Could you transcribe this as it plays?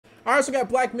All right, so we got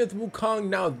Black Myth Wukong.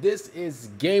 Now, this is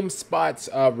GameSpot's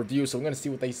review, so we're going to see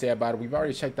what they say about it. We've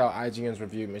already checked out IGN's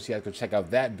review. Make sure you guys go check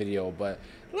out that video, but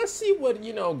let's see what,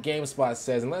 GameSpot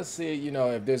says, and let's see,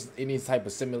 if there's any type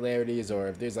of similarities or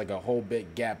if there's like a whole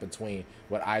big gap between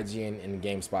what IGN and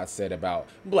GameSpot said about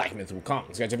Black Myth Wukong.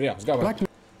 Let's go check the video. Let's go. Let's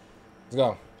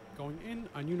go. Going in,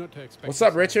 I knew not to expect. What's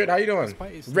up, Richard? How you doing?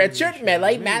 Richard,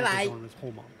 melee.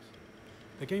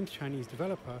 The game's Chinese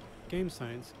developer, Game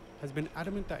Science, has been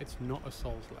adamant that it's not a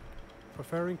Souls-like,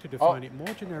 preferring to define it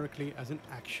more generically as an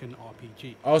action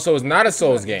RPG. Oh, so it's not a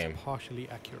Souls game. Partially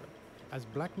accurate, as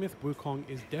Black Myth Wukong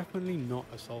is definitely not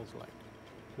a Souls-like.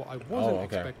 What I wasn't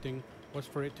expecting was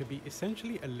for it to be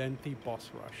essentially a lengthy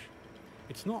boss rush.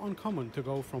 It's not uncommon to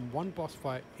go from one boss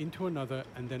fight into another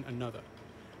and then another,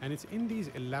 and it's in these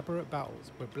elaborate battles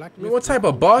where Black Myth. What type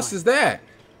of boss is that?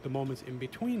 The moments in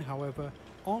between, however,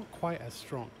 aren't quite as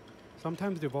strong,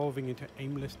 sometimes devolving into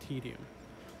aimless tedium.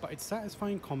 But its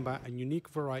satisfying combat and unique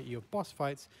variety of boss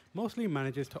fights mostly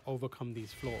manages to overcome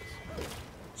these flaws.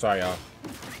 Sorry, y'all.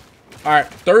 All right,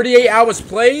 38 hours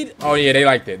played. Oh, yeah, they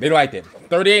liked it. They liked it.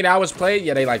 38 hours played.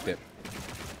 Yeah, they liked it.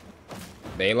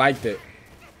 They liked it.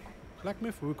 Black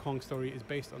Myth Wukong's story is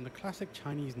based on the classic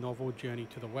Chinese novel Journey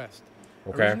to the West.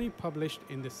 Okay. Originally published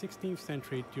in the 16th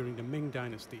century during the Ming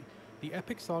Dynasty, the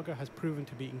epic saga has proven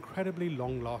to be incredibly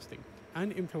long-lasting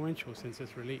and influential since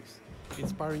its release,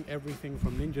 inspiring everything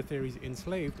from Ninja Theory's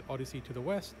Enslaved Odyssey to the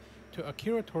West to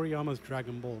Akira Toriyama's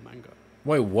Dragon Ball manga.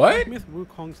 Wait, what? Black Myth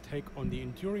Wukong's take on the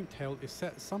enduring tale is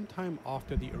set sometime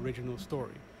after the original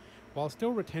story, while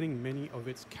still retaining many of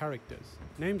its characters.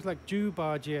 Names like Zhu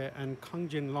Bajie and Kang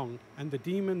Jinlong and the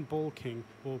Demon Bull King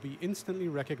will be instantly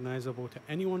recognizable to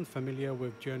anyone familiar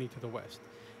with Journey to the West,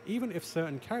 even if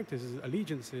certain characters'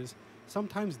 allegiances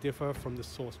sometimes differ from the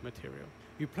source material.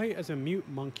 You play as a mute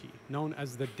monkey known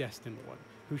as the Destined One,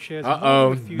 who shares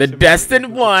the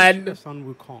Destined One, Sun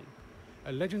Wukong,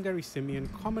 a legendary simian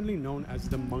commonly known as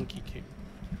the Monkey King.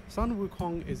 Sun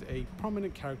Wukong is a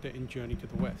prominent character in Journey to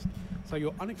the West, so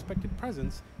your unexpected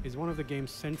presence is one of the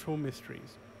game's central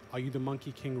mysteries. Are you the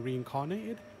Monkey King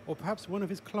reincarnated, or perhaps one of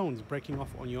his clones breaking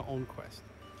off on your own quest?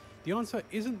 The answer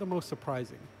isn't the most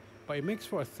surprising, but it makes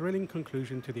for a thrilling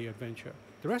conclusion to the adventure.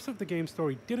 The rest of the game's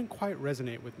story didn't quite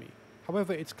resonate with me.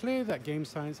 However, it's clear that Game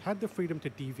Science had the freedom to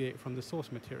deviate from the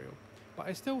source material, but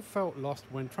I still felt lost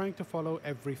when trying to follow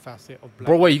every facet of Black.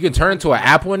 Bro, wait, you can turn into an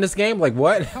apple in this game? Like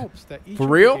what? It helps that each For of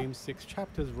real? the game's 6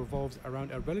 chapters revolves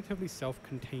around a relatively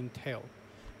self-contained tale,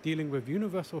 dealing with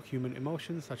universal human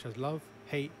emotions such as love,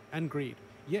 hate, and greed.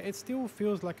 Yet it still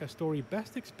feels like a story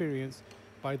best experienced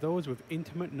by those with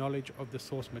intimate knowledge of the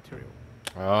source material.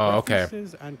 Oh, okay.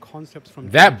 And concepts from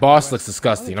that boss looks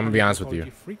disgusting. I'm gonna be honest with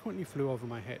you. Frequently flew over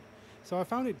my head, so I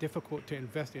found it difficult to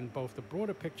invest in both the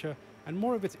broader picture and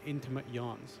more of its intimate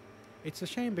yarns. It's a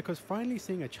shame because finally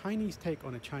seeing a Chinese take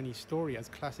on a Chinese story as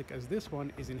classic as this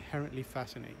one is inherently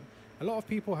fascinating. A lot of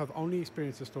people have only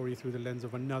experienced the story through the lens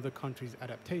of another country's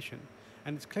adaptation,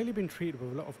 and it's clearly been treated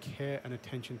with a lot of care and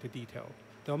attention to detail.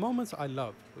 There are moments I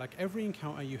love, like every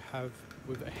encounter you have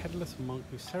with a headless monk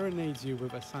who serenades you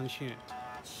with a sanxian.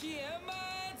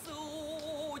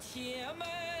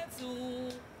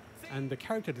 And the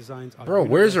character designs are. Bro,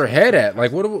 where's your head at?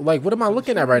 Like what am I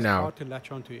looking at right now? Hard to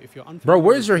latch onto if you're Bro,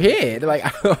 where's your head? Like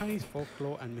Chinese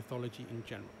folklore and mythology in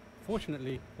general.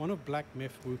 Fortunately, one of Black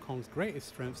Myth Wukong's greatest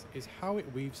strengths is how it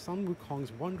weaves Sun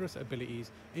Wukong's wondrous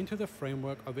abilities into the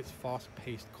framework of its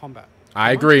fast-paced combat.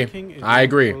 I agree. I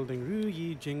agree.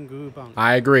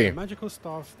 I agree. A magical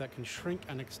staff that can shrink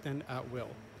and extend at will.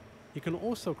 He can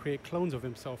also create clones of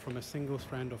himself from a single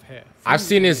strand of hair. I've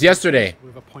seen this yesterday.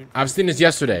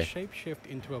 Shape-shift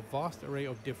into a vast array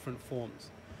of different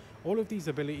forms. All of these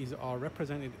abilities are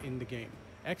represented in the game,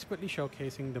 expertly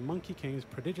showcasing the Monkey King's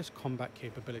prodigious combat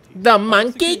capability. The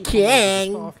Monkey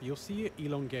King! You'll see it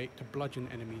elongate to bludgeon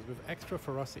enemies with extra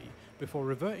ferocity before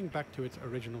reverting back to its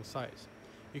original size.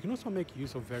 You can also make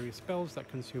use of various spells that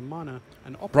consume mana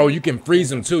and bro, you can freeze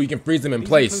them too. You can freeze them in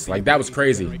place. Like that was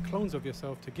crazy. Clones of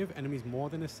yourself to give enemies more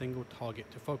than a single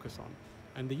target to focus on.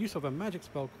 And the use of a magic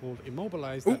spell called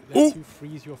Immobilize that lets you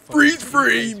freeze your foe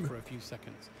for a few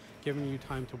seconds, giving you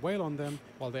time to wail on them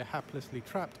while they're haplessly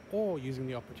trapped, or using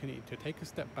the opportunity to take a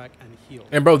step back and heal.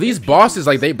 And bro, these bosses,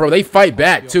 like they fight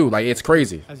back too. Like it's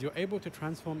crazy. As you're able to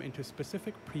transform into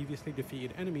specific previously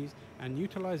defeated enemies and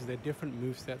utilize their different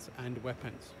movesets and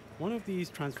weapons. One of these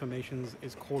transformations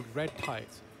is called Red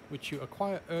Tides, which you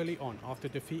acquire early on after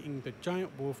defeating the giant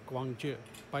wolf Guangzhi.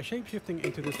 By shapeshifting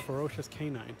into this ferocious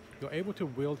canine, you're able to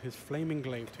wield his flaming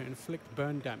glaive to inflict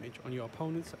burn damage on your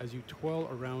opponents as you twirl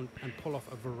around and pull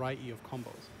off a variety of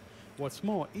combos. What's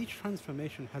more, each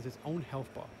transformation has its own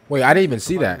health bar. Wait, I didn't even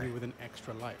see that. Providing you with an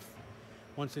extra life.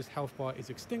 Once this health bar is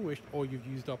extinguished or you've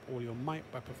used up all your might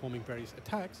by performing various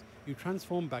attacks, you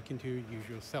transform back into your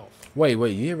usual self. Wait, you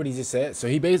hear what he just said? So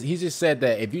he just said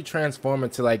that if you transform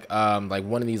into like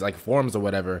one of these like forms or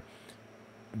whatever,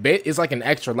 it's like an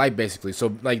extra life basically.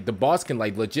 So like the boss can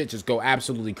like legit just go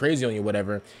absolutely crazy on you,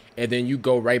 whatever, and then you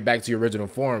go right back to your original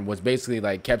form, which basically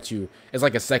like kept you. It's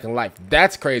like a second life.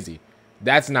 That's crazy.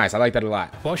 That's nice. I like that a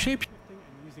lot. While shapeshifting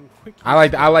and using quick, I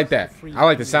like that. I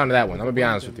like the sound of that one. I'm gonna be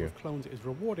honest with you. Clones is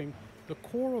rewarding. The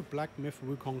core of Black Myth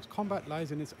Wukong's combat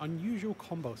lies in its unusual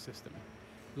combo system.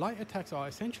 Light attacks are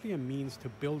essentially a means to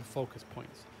build focus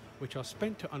points, which are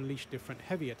spent to unleash different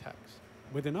heavy attacks.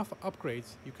 With enough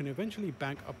upgrades, you can eventually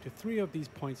bank up to 3 of these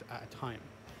points at a time,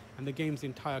 and the game's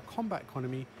entire combat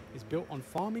economy is built on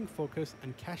farming focus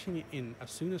and cashing it in as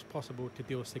soon as possible to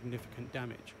deal significant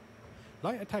damage.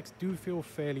 Light attacks do feel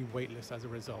fairly weightless as a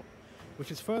result,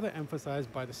 which is further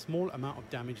emphasized by the small amount of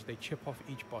damage they chip off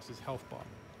each boss's health bar.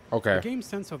 Okay. The game's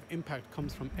sense of impact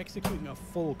comes from executing a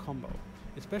full combo,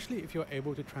 especially if you're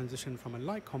able to transition from a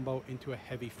light combo into a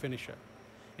heavy finisher.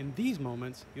 In these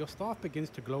moments, your staff begins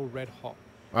to glow red hot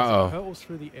as it hurtles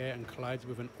through the air and collides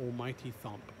with an almighty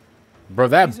thump. Bro,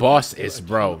 that boss is,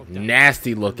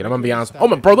 nasty looking. I'm gonna be honest. Oh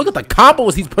my, bro, look at the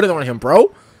combos he's putting on him,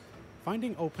 bro.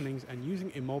 Finding openings and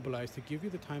using Immobilize to give you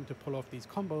the time to pull off these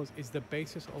combos is the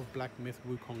basis of Black Myth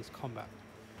Wukong's combat.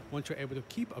 Once you're able to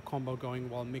keep a combo going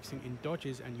while mixing in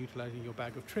dodges and utilizing your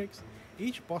bag of tricks,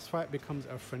 each boss fight becomes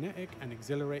a frenetic and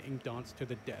exhilarating dance to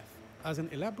the death. As an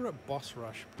elaborate boss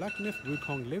rush, Black Myth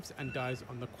Wukong lives and dies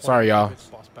on the quality of its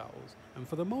boss battles, and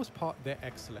for the most part they're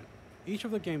excellent. Each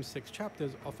of the game's 6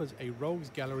 chapters offers a rogues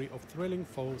gallery of thrilling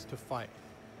foes to fight.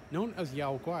 Known as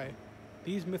Yao Guai,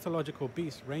 these mythological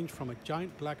beasts range from a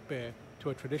giant black bear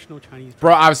to a traditional Chinese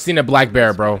Bro, I've seen a black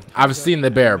bear, bro. I've seen the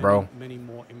bear, bro. Many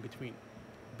more in between.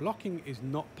 Blocking is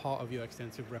not part of your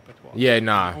extensive repertoire. Yeah,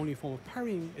 nah. The only form of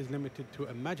parrying is limited to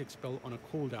a magic spell on a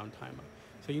cooldown timer,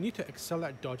 so you need to excel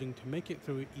at dodging to make it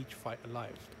through each fight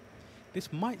alive.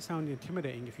 This might sound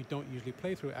intimidating if you don't usually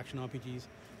play through action RPGs,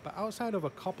 but outside of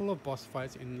a couple of boss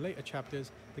fights in later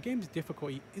chapters, the game's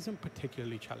difficulty isn't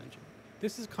particularly challenging.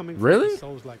 This is coming from a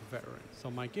Souls-like veteran, so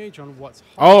my gauge on what's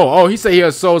hard he said he's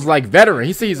a Souls-like veteran.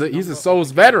 He said he's a Souls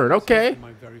veteran. Okay.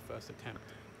 My very first attempt.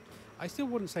 I still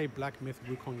wouldn't say Black Myth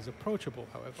Wukong is approachable,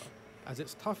 however, as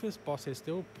its toughest bosses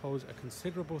still pose a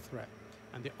considerable threat,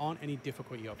 and there aren't any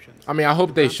difficulty options. I mean, I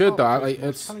hope they should though.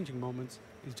 It's challenging moments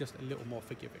is just a little more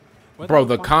forgiving. Bro,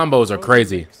 the combos are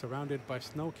crazy. Surrounded by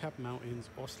snow-capped mountains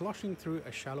or sloshing through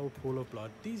a shallow pool of blood,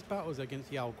 these battles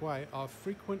against Yao Guai are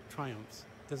frequent triumphs.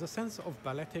 There's a sense of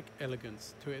balletic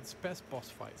elegance to its best boss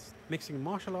fights, mixing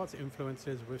martial arts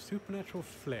influences with supernatural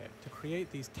flair to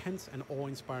create these tense and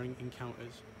awe-inspiring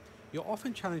encounters. You're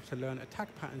often challenged to learn attack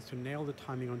patterns to nail the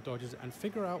timing on dodges and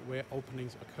figure out where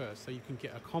openings occur so you can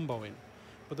get a combo in.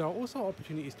 But there are also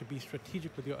opportunities to be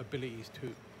strategic with your abilities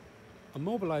too.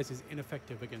 Immobilize is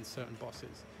ineffective against certain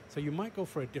bosses, so you might go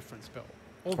for a different spell,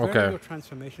 or vary your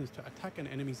transformations to attack an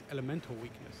enemy's elemental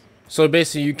weakness. So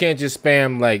basically, you can't just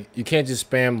spam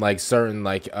like certain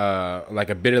like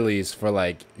abilities for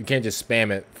like you can't just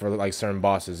spam it for like certain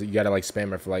bosses. You gotta like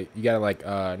spam it for like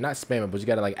not spam it, but you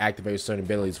gotta like activate certain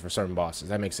abilities for certain bosses.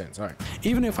 That makes sense. All right.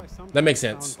 Even if that makes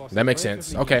sense. That makes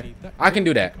sense. Okay, I can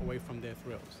do that. Away from their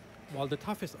thrills. While the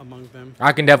toughest among them,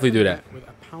 I can definitely do that. With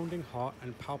a pounding heart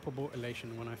and palpable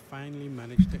elation when I finally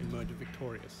managed to emerge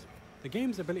victorious. The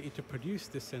game's ability to produce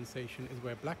this sensation is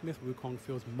where Black Myth Wukong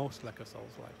feels most like a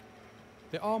Souls-like.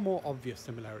 There are more obvious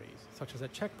similarities, such as a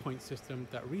checkpoint system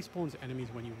that respawns enemies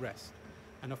when you rest,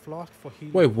 and a flask for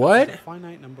healing that has a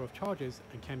finite number of charges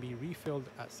and can be refilled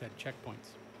at said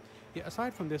checkpoints. Yet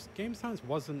aside from this, Game Science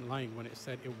wasn't lying when it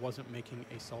said it wasn't making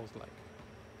a Souls-like.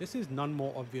 This is none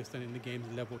more obvious than in the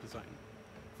game's level design.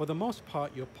 For the most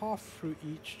part, your path through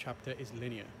each chapter is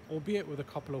linear, albeit with a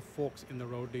couple of forks in the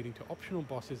road leading to optional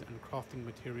bosses and crafting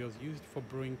materials used for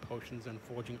brewing potions and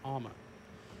forging armor.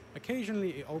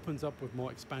 Occasionally, it opens up with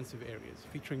more expansive areas,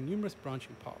 featuring numerous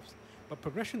branching paths, but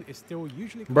progression is still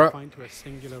usually confined to a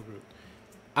singular route.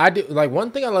 I do like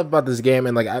one thing I love about this game,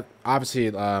 and like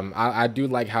I do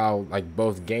like how like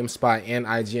both GameSpot and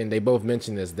IGN they both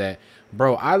mention this that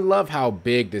bro I love how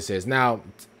big this is. Now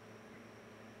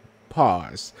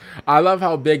pause. I love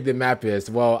how big the map is.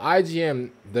 Well, IGN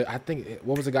I think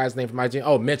what was the guy's name from IGN?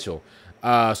 Oh, Mitchell.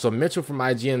 So Mitchell from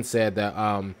IGN said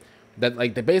that that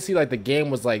like basically like the game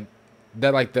was like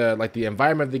that like the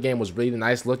environment of the game was really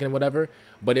nice looking and whatever,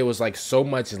 but it was like so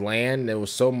much land. There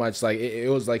was so much like it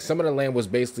was like some of the land was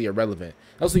basically irrelevant.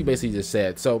 That's what he basically just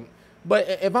said. So But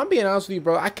if I'm being honest with you,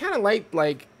 bro, I kind of like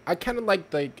the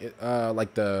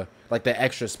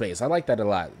extra space. I like that a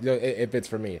lot. You know, if it's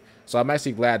for me. So I'm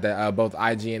actually glad that both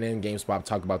IGN and GameSpot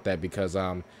talk about that because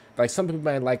like some people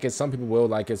might like it, some people will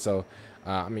like it. So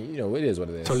I mean, you know, it is what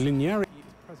it is. So linearity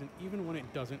is present even when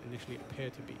it doesn't initially appear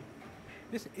to be.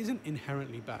 This isn't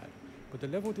inherently bad, but the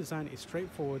level design is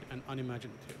straightforward and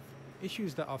unimaginative.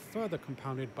 Issues that are further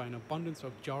compounded by an abundance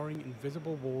of jarring,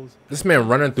 invisible walls. This man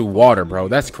running through water, bro.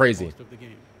 That's crazy. Most of the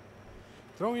game.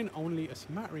 Throw in only a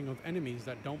smattering of enemies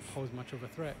that don't pose much of a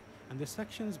threat, and the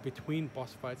sections between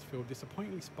boss fights feel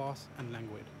disappointingly sparse and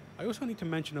languid. I also need to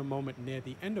mention a moment near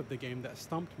the end of the game that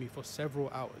stumped me for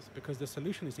several hours because the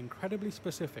solution is incredibly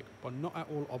specific but not at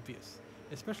all obvious,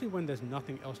 especially when there's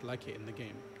nothing else like it in the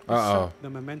game. It sucked the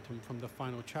momentum from the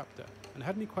final chapter and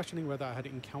had me questioning whether I had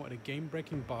encountered a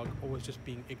game-breaking bug or was just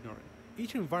being ignorant.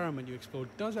 Each environment you explore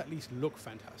does at least look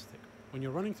fantastic. When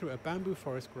you're running through a bamboo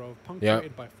forest grove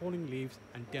punctuated by falling leaves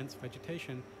and dense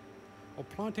vegetation, or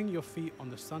planting your feet on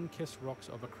the sun-kissed rocks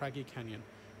of a craggy canyon,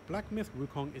 Black Myth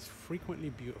Wukong is frequently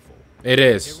beautiful. It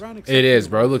is. It is,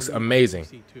 bro. It looks amazing.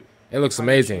 It looks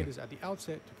amazing. At the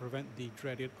outset to prevent the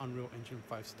dreaded Unreal Engine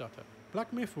 5 stutter.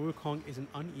 Black Myth Wukong is an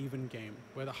uneven game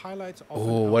where the highlights often.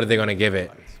 Oh, what are they gonna give it?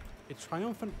 Its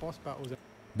triumphant boss battles.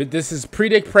 But this is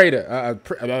predict rating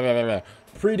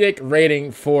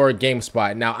for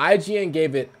GameSpot. Now IGN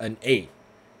gave it an 8.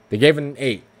 They gave it an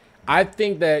 8. I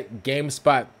think that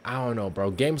GameSpot, I don't know,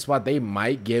 bro. GameSpot, they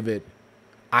might give it.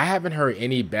 I haven't heard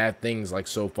any bad things like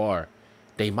so far.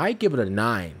 They might give it a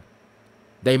 9.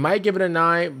 They might give it a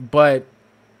 9, but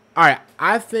all right,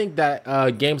 I think that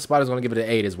GameSpot is gonna give it an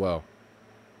 8 as well.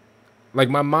 Like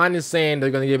my mind is saying they're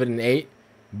gonna give it an 8.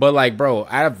 But like, bro,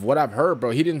 out of what I've heard,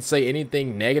 bro, he didn't say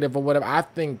anything negative or whatever. I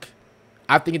think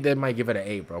they might give it an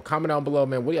 8, bro. Comment down below,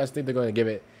 man. What do you guys think they're gonna give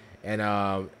it? And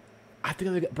I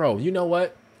think, bro, you know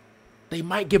what? They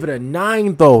might give it a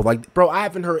 9 though. Like, bro, I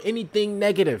haven't heard anything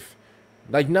negative,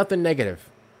 like nothing negative.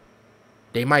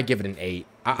 They might give it an 8.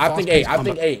 I think 8. I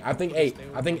think 8. I think 8.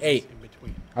 I think 8.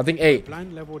 I think 8.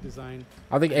 Blind level design.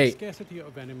 I think 8. Scarcity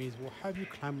of enemies will have you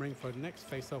clamoring for the next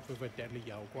face-off with a deadly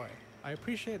Yao Guai. I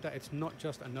appreciate that it's not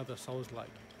just another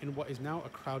Souls-like in what is now a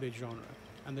crowded genre,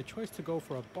 and the choice to go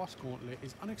for a boss gauntlet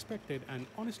is unexpected and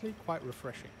honestly quite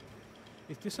refreshing.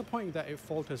 It's disappointing that it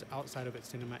falters outside of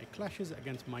its cinematic clashes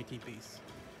against mighty beasts,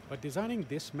 but designing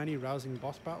this many rousing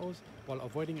boss battles while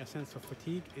avoiding a sense of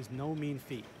fatigue is no mean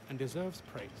feat and deserves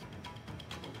praise.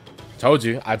 Told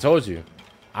you. I told you.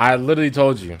 I literally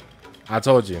told you. I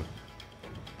told you.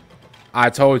 I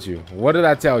told you. What did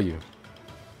I tell you?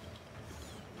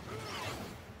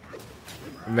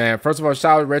 Man, first of all,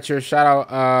 shout out Richard,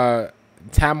 shout out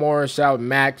Tamor, shout out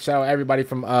Mac, shout out everybody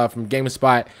from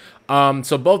GameSpot.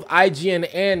 So both IGN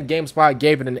and GameSpot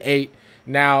gave it an 8.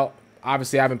 Now,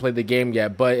 obviously I haven't played the game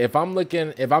yet, but if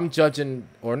I'm judging,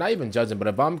 or not even judging, but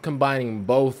if I'm combining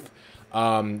both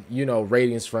you know,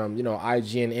 ratings from, you know,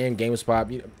 IGN and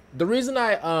GameSpot, you know, the reason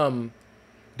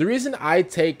I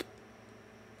take,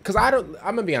 because I'm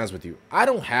gonna be honest with you, I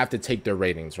don't have to take their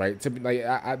ratings, right? To be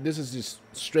like, this is just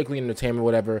strictly entertainment,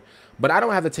 whatever. But I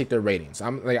don't have to take their ratings.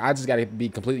 I just gotta be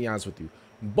completely honest with you.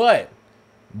 But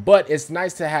it's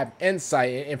nice to have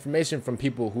insight and information from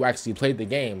people who actually played the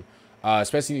game,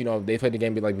 especially, you know, they played the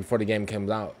game like before the game comes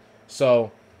out.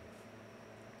 So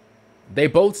they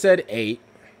both said 8.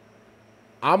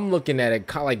 I'm looking at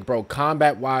it like, bro,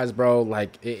 combat wise, bro,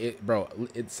 like bro,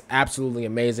 it's absolutely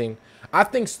amazing. I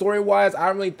think story wise, I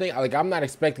don't really think, like, I'm not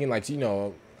expecting, like, you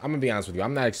know, I'm gonna be honest with you,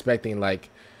 I'm not expecting like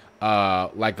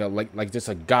just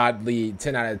a godly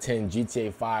 10 out of 10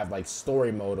 GTA 5 like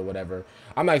story mode or whatever.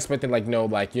 I'm not expecting like no,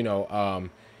 like, you know,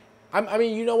 I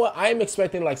mean, you know what, I am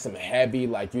expecting like some heavy,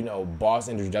 like, you know, boss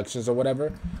introductions or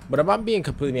whatever. But if I'm being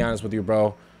completely honest with you,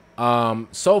 bro,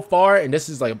 so far, and this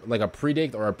is like a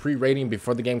predict or a pre-rating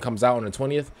before the game comes out on the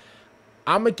 20th,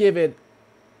 I'm gonna give it,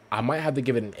 I might have to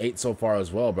give it an 8 so far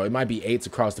as well, bro. It might be 8s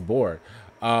across the board,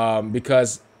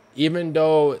 because even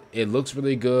though it looks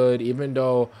really good, even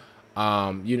though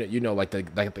you know like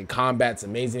the combat's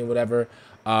amazing, whatever,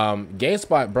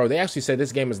 GameSpot, bro, they actually said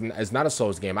this game is not a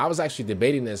Souls game. I was actually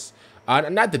debating this.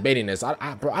 Not debating this.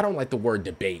 Bro, I don't like the word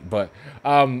debate, but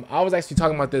I was actually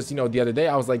talking about this, you know, the other day.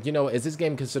 I was like, you know, is this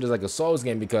game considered like a Souls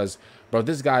game? Because, bro,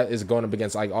 this guy is going up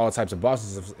against like all types of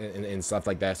bosses and stuff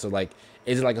like that. So like,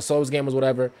 Is it like a Souls game or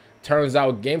whatever? Turns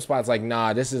out GameSpot's like,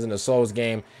 nah, this isn't a Souls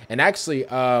game. And actually,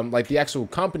 like the actual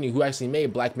company who actually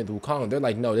made Black Myth Wukong, they're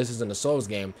like, no, this isn't a Souls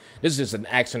game. This is just an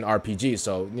action RPG.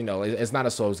 So, you know, it's not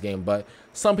a Souls game. But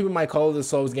some people might call it a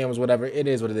Souls game or whatever. It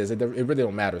is what it is. It really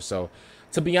don't matter. So,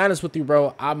 to be honest with you,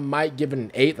 bro, I might give it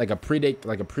an 8, like a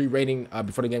pre-rating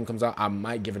before the game comes out. I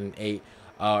might give it an 8.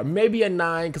 Maybe a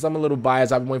 9 because I'm a little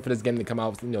biased. I've been waiting for this game to come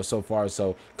out, you know, so far.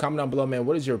 So comment down below, man.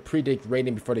 What is your predict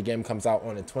rating before the game comes out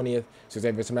on the 20th? So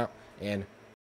Xavier, some out and